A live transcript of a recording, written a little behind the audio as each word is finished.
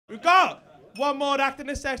We've got one more act in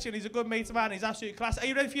this section. He's a good mate of mine. He's absolutely class. Are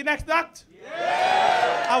you ready for your next act?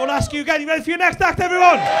 Yeah! I will ask you again. You ready for your next act,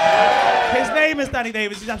 everyone? His name is Danny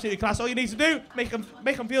Davies. He's absolutely class. All you need to do, make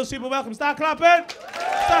him feel super welcome. Start clapping.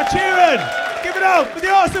 Start cheering. Give it up for the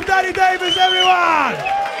awesome Danny Davies, everyone.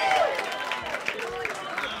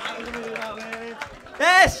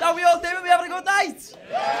 Yes, how we all doing? We having a good night?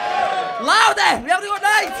 Yeah. Louder! We having a good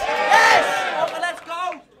night? Yes! Okay, let's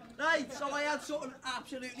go. Right, so I had something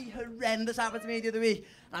absolutely horrendous happen to me the other week.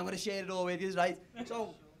 And I'm going to share it all with you, right?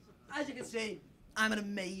 So, as you can see, I'm an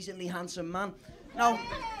amazingly handsome man. Now,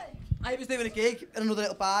 I was doing a gig at another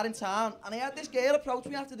little bar in town, and I had this girl approach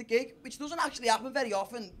me after the gig, which doesn't actually happen very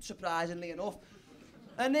often, surprisingly enough.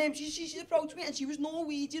 And she approached me, and she was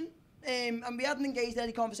Norwegian. And we hadn't engaged in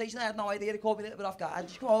any conversation. I had no idea. It caught me a little bit off guard. And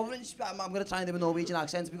she came over and I'm going to try and do a Norwegian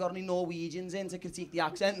accent. Have we got any Norwegians in to critique the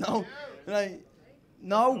accent? No. Right.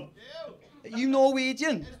 No. Are you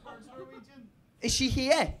Norwegian? Is she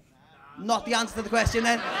here? Not the answer to the question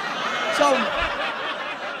then.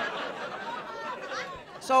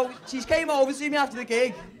 So she's came over to see me after the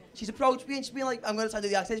gig. She's approached me and she's been like, I'm going to try and do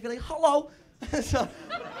the accent. She's been like, hello. So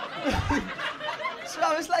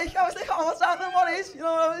I was like, oh, what's happening? What is? You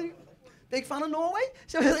know, big fan of Norway.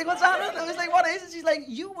 So I was like, what's happening? I was like, what is? And she's like,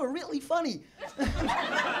 you were really funny. And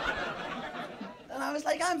I was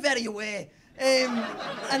like, I'm very aware.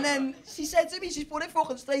 And then she said to me, she's put it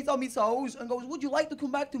fucking straight on my toes and goes, would you like to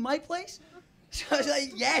come back to my place? So I was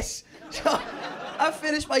like, yes. So I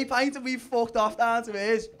finished my pint and we fucked off down to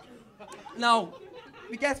hers. Now,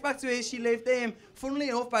 we get back to hers. She lived, funnily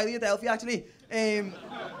enough, by the Adelphi actually.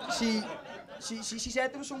 She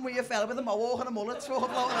said there was some weird fella with a mohawk and a mullet sort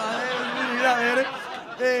of floating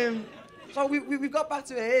around. So we've got back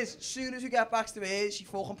to hers. As soon as we get back to hers, she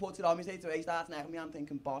fucking puts it on me straight away, starts necking me. I'm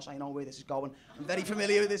thinking, boss, I know where this is going. I'm very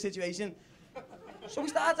familiar with this situation. So we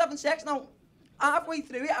started having sex. Now, halfway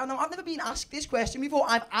through it, I've never been asked this question before.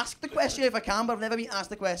 I've asked the question if I can, but I've never been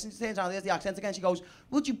asked the question. She turns around, there's the accent again. She goes,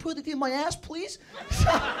 would you put it in my ass, please?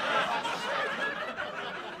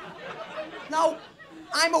 Now,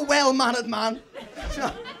 I'm a well-mannered man. So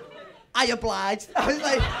I obliged. I was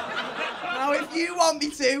like, now if you want me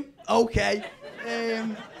to, okay.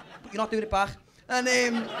 But you're not doing it back. And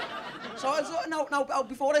so now,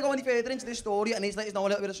 before I go any further into this story, I need to let you know a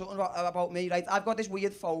little bit of something about me, right? I've got this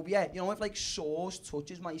weird phobia. You know, if like sauce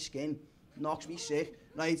touches my skin, knocks me sick.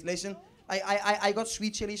 Right, listen. I got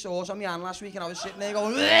sweet chili sauce on my hand last week and I was sitting there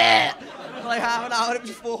going, for like half an hour. It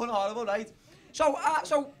was fucking horrible, right? So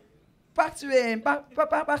back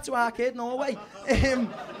to our kid, Norway.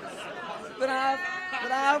 We're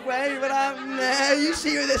halfway, you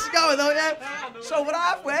see where this is going, don't you? So we're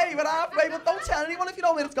halfway, but don't tell anyone if you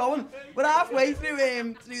know where it's going. We're halfway through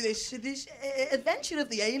this adventure of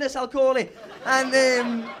the anus, I'll call it. And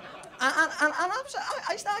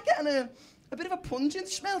I start getting a bit of a pungent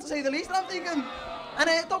smell, to say the least, and I'm thinking, and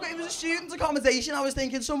it was a student's accommodation, I was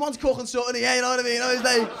thinking, someone's cooking something here, you know what I mean? I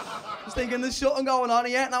was thinking, there's something going on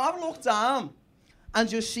here. Now, I've looked down and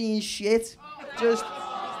just seen shit.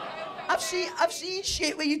 I've seen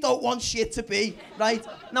shit where you don't want shit to be, right?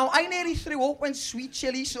 Now, I nearly threw up when sweet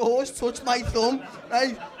chili sauce touched my thumb,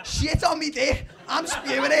 right? Shit on me dick. I'm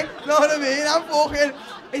spewing it, you know what I mean? I'm fucking,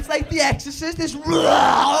 it's like The Exorcist, this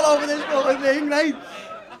all over this fucking thing, right?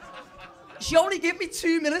 She only gave me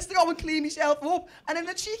 2 minutes to go and clean myself up, and then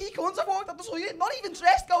the cheeky cunt I walked up the toilet, not even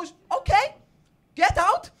dressed, goes, okay, get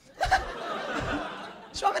out.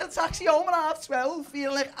 So I'm in a taxi home at 12:30,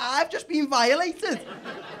 feeling like I've just been violated,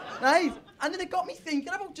 right? And then it got me thinking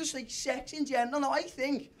about just like sex in general. Now I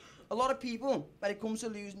think a lot of people, when it comes to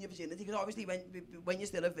losing your virginity, because obviously when you're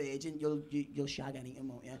still a virgin, you'll shag anything,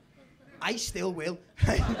 won't you? I still will.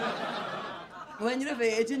 When you're a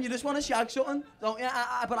virgin, you just want to shag something, don't you?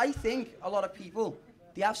 But I think a lot of people,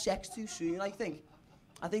 they have sex too soon, I think.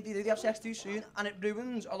 I think they have sex too soon, and it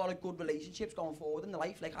ruins a lot of good relationships going forward in their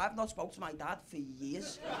life. Like, I've not spoken to my dad for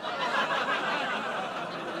years.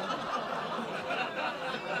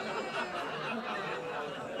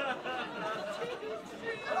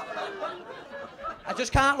 I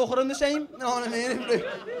just can't look at him the same, you know what I mean?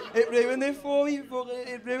 It ruined it for me,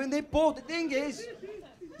 it ruined it. But the thing is,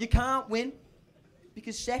 you can't win,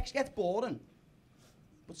 because sex gets boring,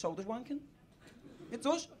 but so does wanking. It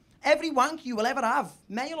does. Every wank you will ever have,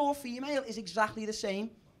 male or female, is exactly the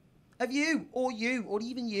same. Have you, or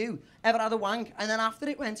even you, ever had a wank and then after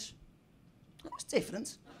it went, that was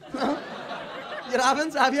different? You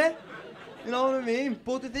haven't, have you? You know what I mean?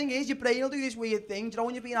 But the thing is, your brain will do this weird thing. Do you know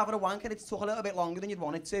when you've been having a wank and it's took a little bit longer than you'd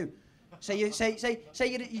want it to? Say your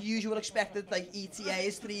usual expected like ETA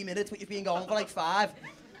is 3 minutes, but you've been going for like 5.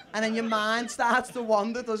 and then your mind starts to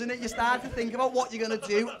wander, doesn't it? You start to think about what you're going to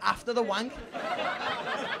do after the wank.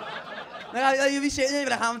 Like, you'll be sitting there, you'll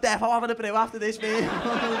be like, I'm deaf, I'm having a brew after this, mate.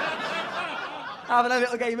 Having a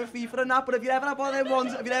little game of FIFA and that, but if you ever have one of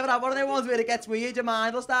them ones where it gets weird, your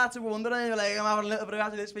mind will start to wander, and you're like, I'm having a little brew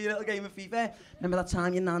after this for your little game of FIFA. Remember that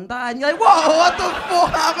time your nan died? And you're like, whoa, what the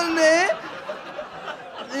fuck happened there?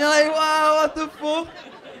 And you're like, wow, what the fuck?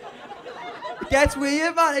 It gets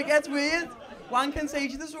weird, man, it gets weird. One can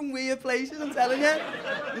take you to some weird places, I'm telling you.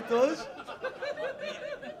 It does.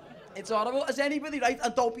 It's horrible. Has anybody, right,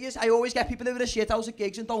 and don't be, I always get people who are a shit house at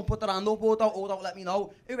gigs and don't put their hand up or don't let me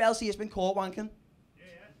know. Who else here has been caught wanking?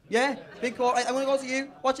 Yeah? Been caught, right, I'm going to go to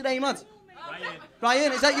you. What's your name, lad? Ryan.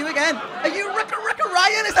 Ryan, is that you again? Are you Ricka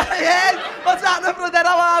Ryan? Is that yeah? What's happening, brother?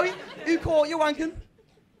 How are we? Who caught you wanking?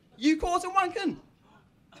 You caught him wanking?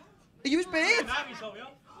 Are you his beard?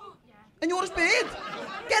 And you're his beard?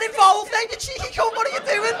 Get involved then, you cheeky cunt, what are you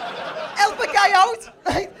doing? Help a guy out.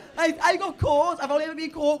 I got caught. I've only ever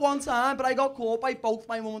been caught one time, but I got caught by both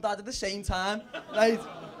my mum and dad at the same time. Right?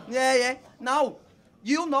 Yeah. Now,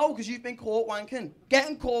 you'll know because you've been caught wanking.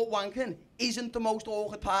 Getting caught wanking isn't the most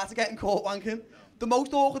awkward part of getting caught wanking. The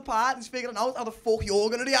most awkward part is figuring out how the fuck you're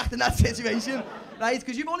going to react in that situation. Right?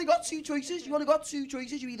 Because you've only got two choices.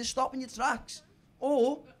 You either stop in your tracks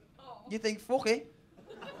or you think, fuck it.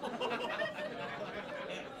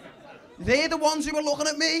 They're the ones who are looking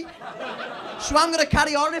at me. So I'm going to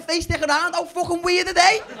carry on. If they stick around, how fucking weird are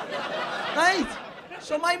they? Right?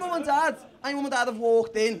 So my mum and dad have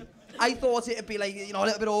walked in. I thought it'd be like, you know, a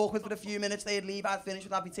little bit awkward for a few minutes. They'd leave, I'd finish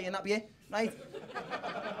with happy tea and that'd be it. Right?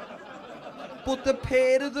 But the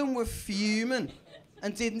pair of them were fuming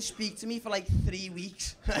and didn't speak to me for like 3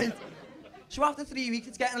 weeks. Right? So after 3 weeks,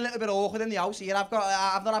 it's getting a little bit awkward in the house here. I've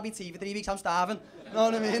not happy tea for 3 weeks, I'm starving. You know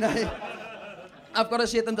what I mean? I've got to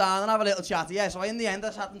sit them down and have a little chat. Yeah, so in the end, I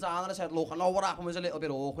sat them down and I said, look, I know what happened was a little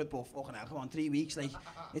bit awkward, but fucking hell, come on, 3 weeks, like,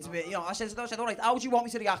 it's a bit, you know, I said, all right, how would you want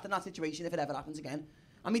me to react in that situation if it ever happens again?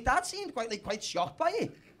 And my dad seemed quite shocked by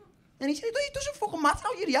it. And he said, it doesn't fucking matter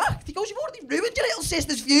how you react. He goes, you've already ruined your little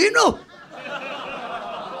sister's funeral.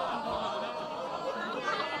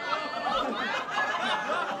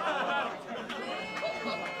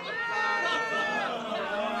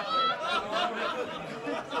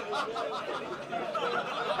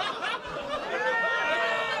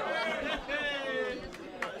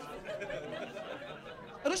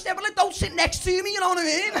 I just said, well, don't sit next to me, you know what I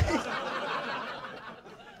mean?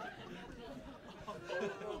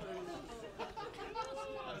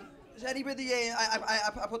 Is anybody,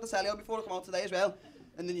 I put the telly on before I come out today as well,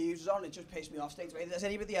 and the news is on, it just pissed me off straight away. Does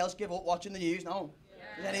anybody else give up watching the news? No.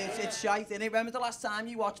 Yeah. It's shite, innit? Remember the last time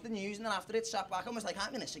you watched the news and then after it sat back and was like,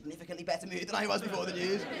 I'm in a significantly better mood than I was before the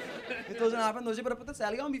news. It doesn't happen, does it? But I put the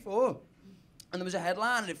telly on before, and there was a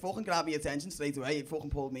headline and it fucking grabbed my attention straight away, it fucking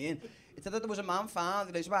pulled me in. It said that there was a man found,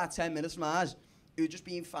 it was about 10 minutes from ours, who had just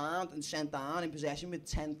been found and sent down in possession with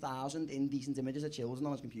 10,000 indecent images of children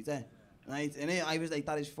on his computer. Right? And I was like,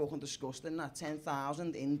 that is fucking disgusting, that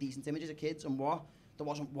 10,000 indecent images of kids, and what? There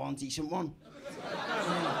wasn't one decent one.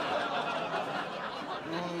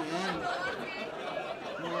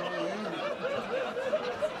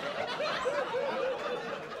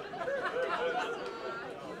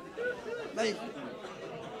 Like,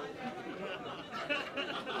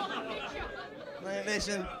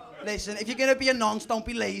 listen, if you're gonna be a nonce, don't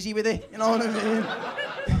be lazy with it, you know what I mean?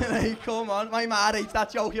 Like, come on, my ma hates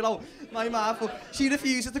that joke, you know. My ma, she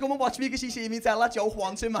refuses to come and watch me because she seen me tell that joke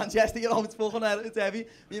once in Manchester, you know, it's fucking it's heavy.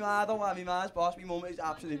 My ma don't want, my ma's boss, my mum is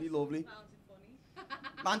absolutely lovely.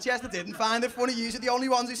 Manchester didn't find it funny, you're the only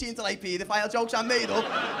ones who seem to like paedophile jokes. I'm made up.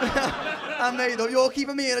 I'm made up, you're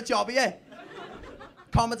keeping me in a job, yeah?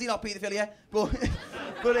 Comedy, not paedophilia, but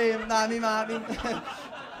nah, me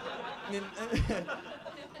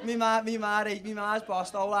ma's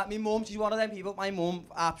boss though, like, me mum, she's one of them people, my mum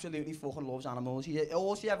absolutely fucking loves animals.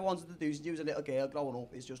 All she ever wanted to do since she was a little girl growing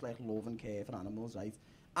up is just like love and care for animals, right?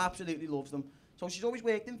 Absolutely loves them. So she's always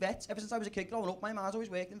worked in vets. Ever since I was a kid growing up, my ma's always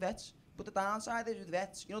worked in vets. But the downside is with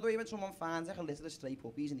vets, you know the way when someone finds like a litter of stray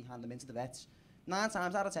puppies and they hand them into the vets, 9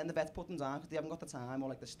 times out of 10 the vets put them down because they haven't got the time or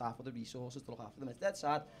like the staff or the resources to look after them. It's dead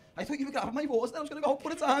sad. I thought you were grabbing my horse then, I was going to go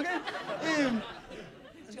put it down again. I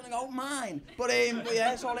was going to go, mine. But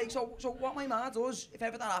yeah, so what my ma does, if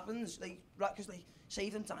ever that happens, like, because like, say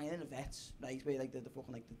them dying in the vets, right, where like they're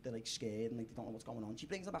fucking like, they're like scared and like they don't know what's going on, she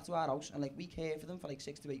brings them back to our house and like we care for them for like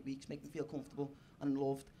 6 to 8 weeks, make them feel comfortable and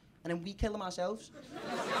loved, and then we kill them ourselves.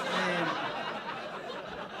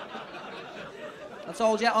 I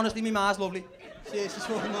told you, honestly, my ma's lovely. She's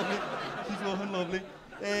fucking lovely. She's fucking lovely.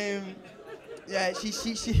 Yeah,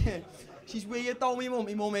 She's weird though, my mum.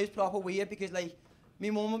 My mum is proper weird because like, my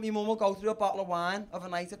mum will go through a bottle of wine of a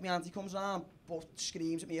night if my auntie comes round, but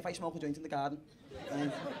screams at me if I smoke a joint in the garden.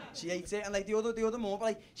 And she hates it, and like the other mum, but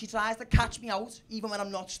like she tries to catch me out even when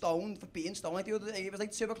I'm not stoned for being stoned. Like the other day, it was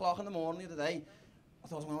like 2 o'clock in the morning the other day. I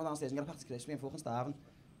thought I was going to go downstairs and get a packet of crisps. I'm fucking starving.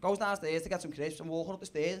 Goes downstairs to get some crisps and walking up the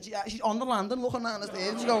stairs, and she's on the landing looking down the stairs,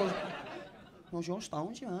 and she goes, "No, you're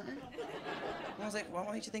stoned, you aren't you?" And I was like,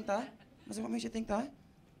 "What makes you think that?" I was like, "What makes you think that?"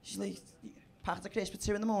 She's like, "Packet of crisps at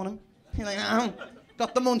 2 in the morning." You're like,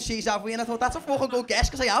 "Got the munchies, have we?" And I thought, that's a fucking good guess,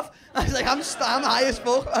 because I have. I was like, I'm high as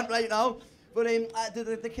fuck right now. But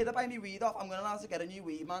the kid that buy me weed off, I'm going to have to get a new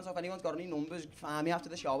weed man, so if anyone's got any numbers, find me after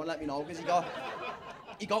the show and let me know, because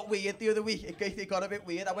he got weird the other week. It got a bit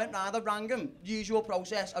weird. I went round, I rang him, usual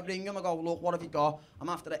process. I ring him, I go, "Look, what have you got? I'm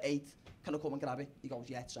after at 8. Can I come and grab it?" He goes,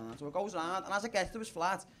 "Yeah, it's on." So I goes round, and as I get to his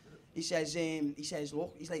flat, he says,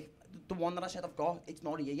 "Look," he's like, "The one that I said I've got, it's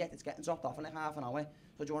not here yet, it's getting dropped off in like half an hour.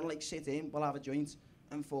 So do you want to like sit in, we'll have a joint,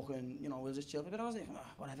 and fucking, you know, we'll just chill for a bit." I was like,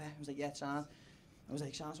 "Whatever." I was like, "Yeah, it's on." I was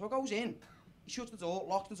like, "Sound." So I goes in, he shuts the door,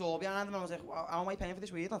 locks the door behind him, and I was like, "Well, how am I paying for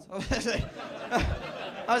this weed?" I was like,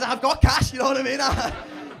 "I've got cash," you know what I mean?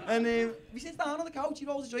 And he sits down on the couch, he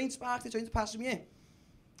rolls a joint, sparks the joint, passes me in.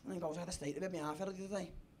 And he goes, "I had a state of it, my half the other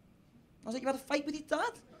day." I was like, "You had a fight with your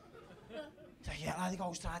dad?" He's like, "Yeah, lad." He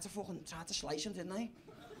goes, tried to slice him, didn't I?"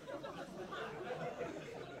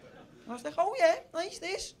 I was like, "Oh yeah, nice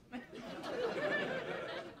this." And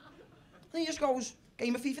he just goes,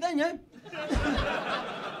 "Game of FIFA then, yeah?"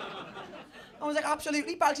 I was like,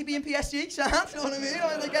 "Absolutely, Bagsy being PSG, son," you know what I mean?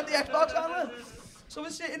 I was like, "Get the Xbox on, man." So we're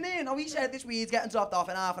sitting there, now he said this weed's getting dropped off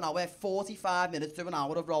in half an hour, 45 minutes to an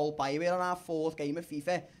hour have rolled by. We're on our 4th game of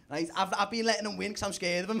FIFA, right? I've been letting him win because I'm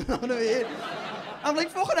scared of him, you know what I mean? I'm like,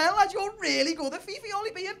 "Fucking hell, lad, you're really good at FIFA, you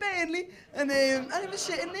only being Burnley." And he was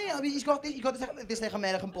sitting there, I mean, he's got this like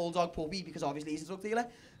American Bulldog puppy, because obviously he's a drug dealer.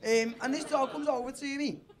 And this dog comes over to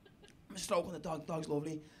me, I'm stroking the dog's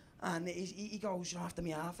lovely. And he goes, "You know, after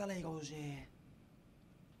me half fella," he goes, "I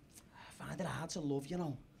find it hard to love, you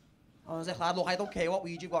know." I was like, "Lad, look, I don't care what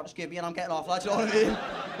weed you've got, just give me and I'm getting off, lad," you know what I mean?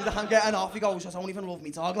 He's like, "I'm getting off." He goes, "I don't even love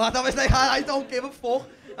me dog, lad." I was like, I don't give a fuck.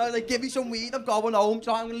 I was like, "Give me some weed, I'm going home."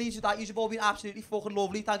 So I'm going to leave you with that. You've all been absolutely fucking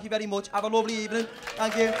lovely. Thank you very much. Have a lovely evening.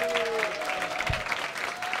 Thank you.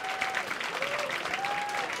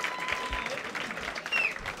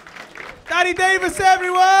 Danny Davies,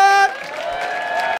 everyone!